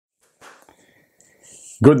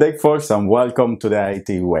Good day, folks, and welcome to the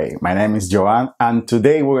IT Way. My name is Joan, and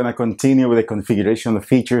today we're going to continue with the configuration of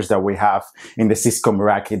features that we have in the Cisco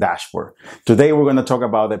Meraki dashboard. Today we're going to talk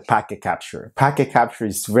about the packet capture. Packet capture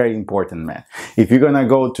is very important, man. If you're going to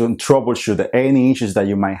go to troubleshoot any issues that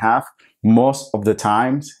you might have, most of the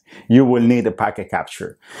times you will need a packet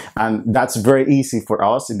capture, and that's very easy for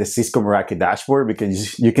us in the Cisco Meraki dashboard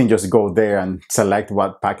because you can just go there and select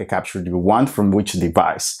what packet capture you want from which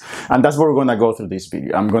device, and that's what we're going to go through this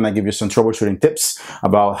video. I'm going to give you some troubleshooting tips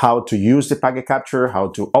about how to use the packet capture, how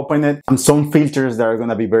to open it, and some filters that are going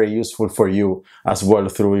to be very useful for you as well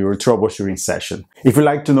through your troubleshooting session. If you'd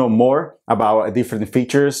like to know more about different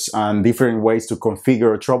features and different ways to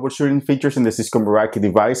configure troubleshooting features in the Cisco Meraki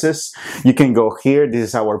devices, you can go here. This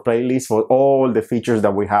is our playlist for all the features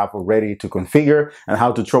that we have ready to configure and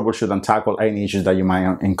how to troubleshoot and tackle any issues that you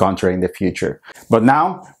might encounter in the future. But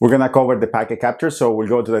now we're going to cover the packet capture, so we'll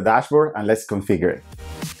go to the dashboard and let's configure it.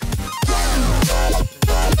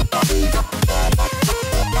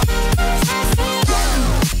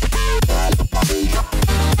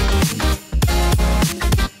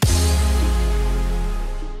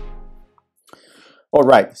 All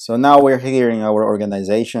right, so now we're here in our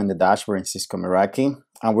organization, the dashboard in Cisco Meraki,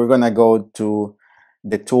 and we're gonna go to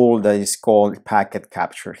the tool that is called Packet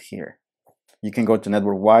Capture here. You can go to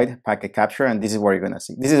network-wide Packet Capture, and this is what you're gonna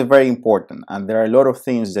see. This is very important, and there are a lot of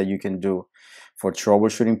things that you can do for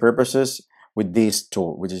troubleshooting purposes with this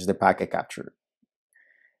tool, which is the Packet Capture.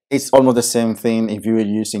 It's almost the same thing if you are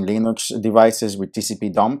using Linux devices with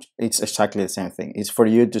TCP dump. It's exactly the same thing. It's for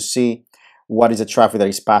you to see what is the traffic that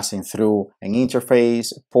is passing through an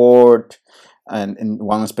interface, port, and in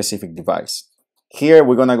one specific device. Here,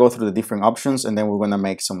 we're gonna go through the different options and then we're gonna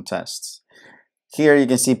make some tests. Here you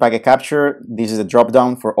can see packet capture. This is a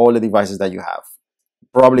drop-down for all the devices that you have.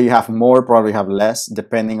 Probably you have more, probably have less,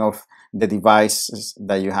 depending of the devices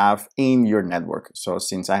that you have in your network. So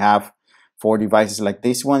since I have 4 devices like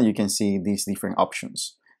this one, you can see these different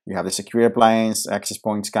options. You have the security appliance, access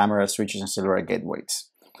points, camera, switches, and cellular gateways.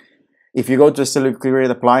 If you go to a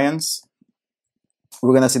security appliance,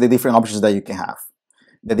 we're going to see the different options that you can have.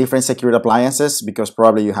 The different security appliances, because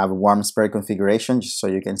probably you have a one spare configuration, so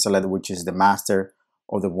you can select which is the master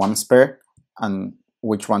or the one spare and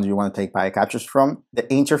which one you want to take packet captures from. The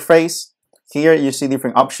interface, here you see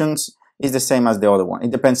different options. It's the same as the other one.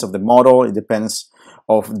 It depends on the model. It depends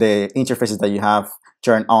of the interfaces that you have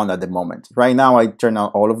turned on at the moment. Right now, I turn on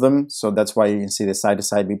all of them, so that's why you can see the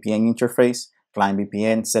side-to-side VPN interface, client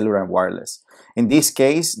VPN, cellular, and wireless. In this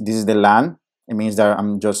case, this is the LAN. It means that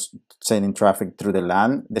I'm just sending traffic through the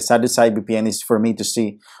LAN. The side-to-side VPN is for me to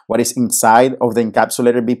see what is inside of the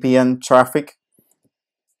encapsulated VPN traffic.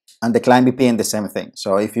 And the client VPN, the same thing.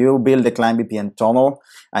 So if you build the client VPN tunnel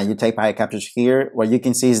and you take packet captures here, what you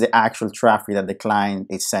can see is the actual traffic that the client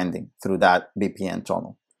is sending through that VPN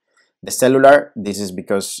tunnel. The cellular, this is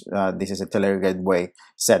because this is a cellular gateway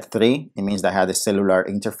set 3. It means that I have the cellular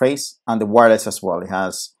interface, and the wireless as well. It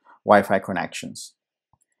has Wi-Fi connections.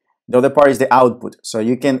 The other part is the output. So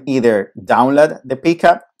you can either download the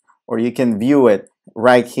pickup or you can view it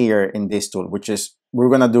right here in this tool, which is, we're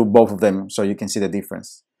going to do both of them so you can see the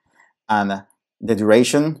difference. And the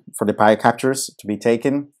duration for the packet captures to be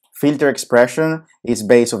taken. Filter expression is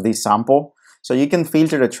based on this sample. So you can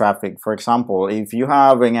filter the traffic. For example, if you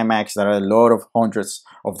have an MX that are a lot of hundreds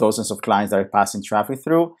of thousands of clients that are passing traffic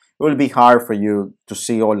through, it will be hard for you to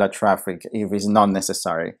see all that traffic if it's not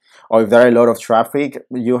necessary. Or if there are a lot of traffic,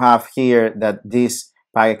 you have here that this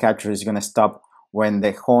packet capture is going to stop when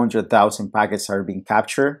the 100,000 packets are being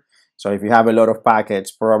captured. So if you have a lot of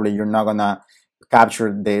packets, probably you're not going to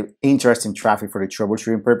capture the interesting traffic for the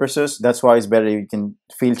troubleshooting purposes. That's why it's better you can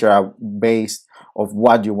filter out based of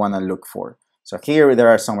what you want to look for. So here there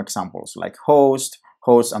are some examples like host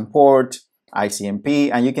and port, ICMP,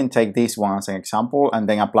 and you can take this one as an example and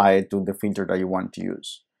then apply it to the filter that you want to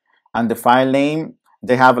use. And the file name,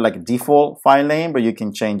 they have like a default file name, but you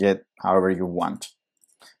can change it however you want.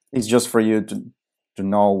 It's just for you to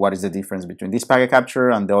know what is the difference between this packet capture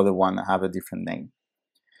and the other one that have a different name.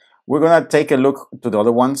 We're going to take a look to the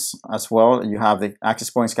other ones as well. You have the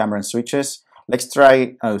access points, camera, and switches. Let's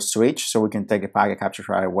try a switch so we can take a packet capture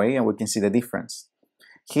right away and we can see the difference.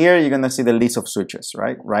 Here you're going to see the list of switches,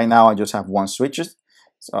 right? Right now I just have 1 switch,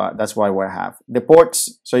 so that's why we have. The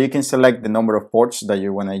ports, so you can select the number of ports that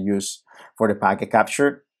you want to use for the packet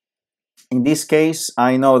capture. In this case,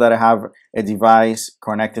 I know that I have a device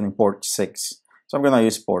connected in port 6, so I'm going to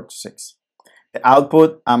use port 6. The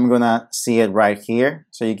output, I'm going to see it right here,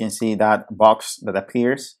 so you can see that box that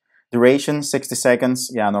appears. Duration, 60 seconds,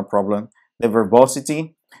 yeah, no problem. The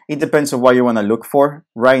verbosity, It depends on what you want to look for.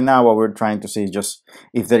 Right now, what we're trying to see is just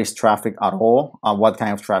if there is traffic at all, what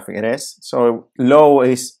kind of traffic it is. So low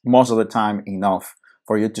is most of the time enough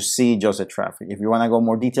for you to see just the traffic. If you want to go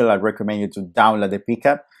more detailed, I'd recommend you to download the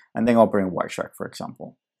PCAP and then open in Wireshark, for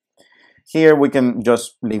example. Here we can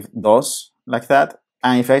just leave those like that.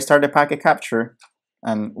 And if I start the packet capture,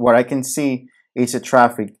 and what I can see is the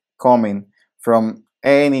traffic coming from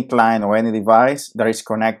any client or any device that is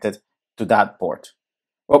connected to that port.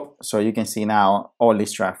 Oh, so you can see now all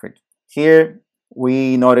this traffic. Here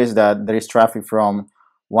we notice that there is traffic from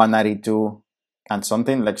 192 and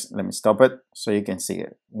something. Let me stop it so you can see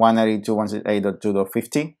it.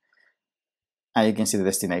 192.168.2.50, and you can see the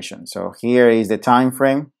destination. So here is the time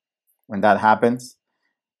frame when that happens,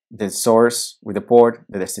 the source with the port,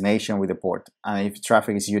 the destination with the port, and if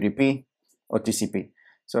traffic is UDP or TCP.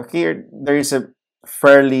 So here there is a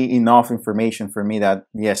fairly enough information for me that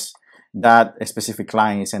yes, that specific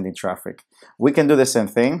client is sending traffic. We can do the same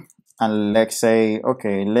thing, and let's say,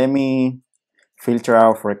 okay, let me filter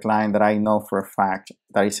out for a client that I know for a fact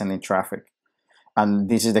that is sending traffic, and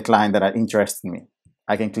this is the client that interests me.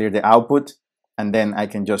 I can clear the output, and then I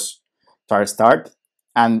can just start,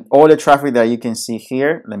 and all the traffic that you can see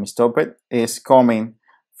here, let me stop it, is coming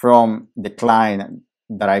from the client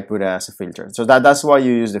that I put as a filter. So that's why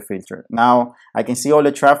you use the filter. Now I can see all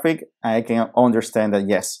the traffic, and I can understand that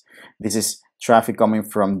yes, this is traffic coming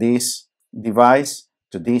from this device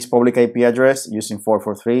to this public IP address using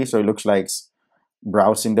 443, so it looks like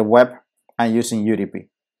browsing the web and using UDP.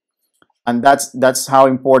 And that's how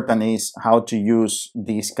important is how to use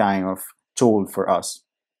this kind of tool for us.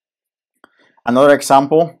 Another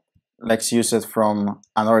example, let's use it from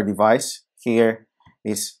another device. Here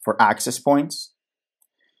is for access points.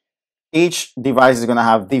 Each device is going to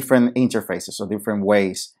have different interfaces, so different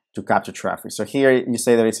ways to capture traffic. So here you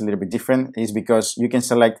say that it's a little bit different is because you can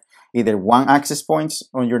select either one access points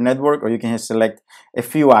on your network, or you can select a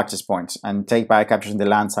few access points and take packet captures in the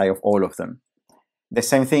LAN side of all of them. The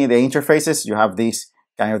same thing in the interfaces, you have these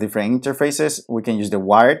kind of different interfaces. We can use the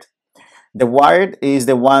wired. The wired is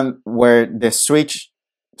the one where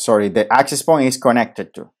the access point is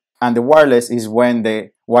connected to. And the wireless is when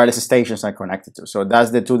the wireless stations are connected to. So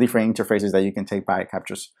that's the two different interfaces that you can take packet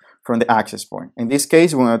captures from the access point. In this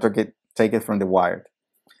case, we're going to take it from the wired.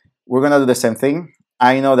 We're going to do the same thing.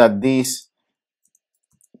 I know that this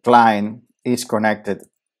client is connected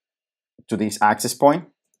to this access point,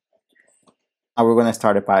 and we're going to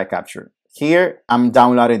start a packet capture. Here, I'm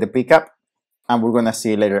downloading the PCAP, and we're going to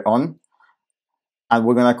see it later on. And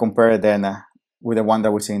we're going to compare it then with the one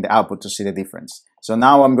that we see in the output to see the difference. So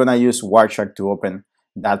now I'm going to use Wireshark to open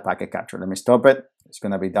that packet capture. Let me stop it. It's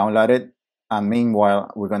going to be downloaded. And meanwhile,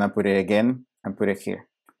 we're going to put it again and put it here.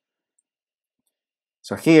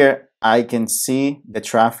 So here I can see the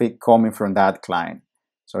traffic coming from that client.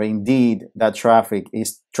 So indeed, that traffic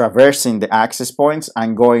is traversing the access points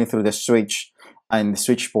and going through the switch and the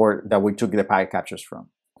switch port that we took the packet captures from.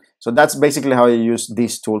 So that's basically how you use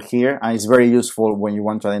this tool here. And it's very useful when you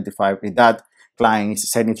want to identify if that client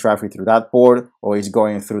is sending traffic through that port, or is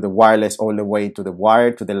going through the wireless all the way to the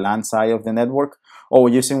wire, to the LAN side of the network, or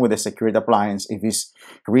using with a security appliance if it's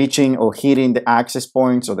reaching or hitting the access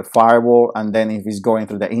points or the firewall, and then if it's going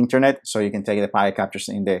through the internet, so you can take the packet captures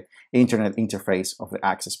in the internet interface of the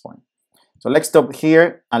access point. So let's stop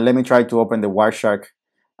here, and let me try to open the Wireshark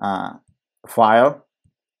file,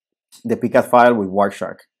 the PCAP file with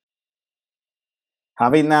Wireshark.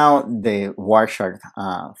 Having now the Wireshark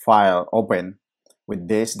file open with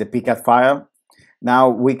this, the PCAP file, now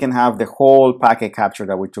we can have the whole packet capture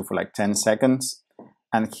that we took for like 10 seconds.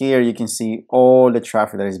 And here you can see all the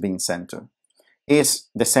traffic that is being sent to. It's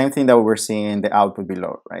the same thing that we were seeing in the output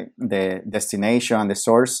below, right? The destination and the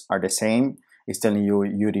source are the same. It's telling you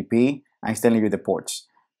UDP and it's telling you the ports.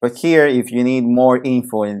 But here, if you need more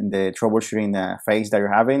info in the troubleshooting phase that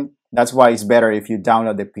you're having, that's why it's better if you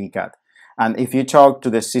download the PCAP. And if you talk to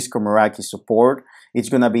the Cisco Meraki support, it's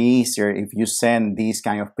going to be easier if you send these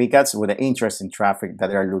kind of PCAPs with the interesting traffic that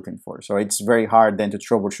they're looking for. So it's very hard then to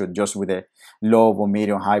troubleshoot just with a low or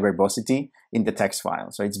medium high verbosity in the text file.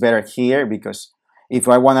 So it's better here, because if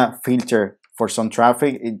I want to filter for some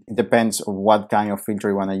traffic, it depends on what kind of filter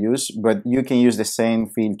you want to use, but you can use the same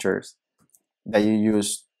filters that you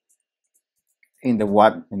use in the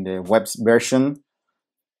web version.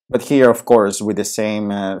 But here, of course, with the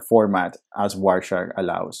same format as Wireshark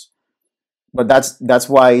allows. But that's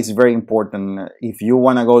why it's very important. If you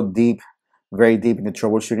want to go deep, very deep in the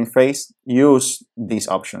troubleshooting phase, use this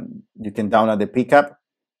option. You can download the PCAP,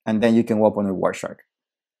 and then you can open with Wireshark.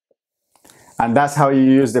 And that's how you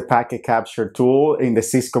use the packet capture tool in the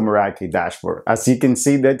Cisco Meraki dashboard. As you can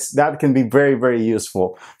see, that can be very, very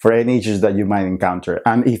useful for any issues that you might encounter.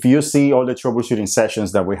 And if you see all the troubleshooting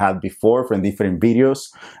sessions that we had before from different videos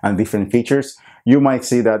and different features, you might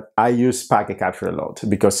see that I use packet capture a lot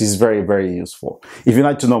because it's very, very useful. If you'd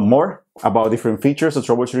like to know more about different features or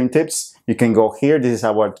troubleshooting tips, you can go here. This is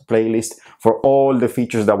our playlist for all the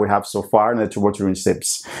features that we have so far in the troubleshooting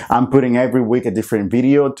tips. I'm putting every week a different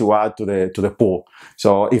video to add to the pool.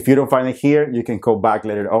 So if you don't find it here, you can go back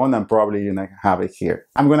later on and probably you're gonna have it here.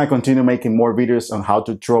 I'm gonna continue making more videos on how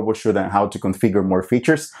to troubleshoot and how to configure more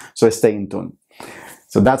features, so stay in tune.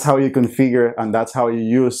 So that's how you configure and that's how you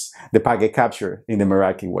use the packet capture in the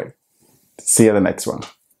Meraki way. See you in the next one.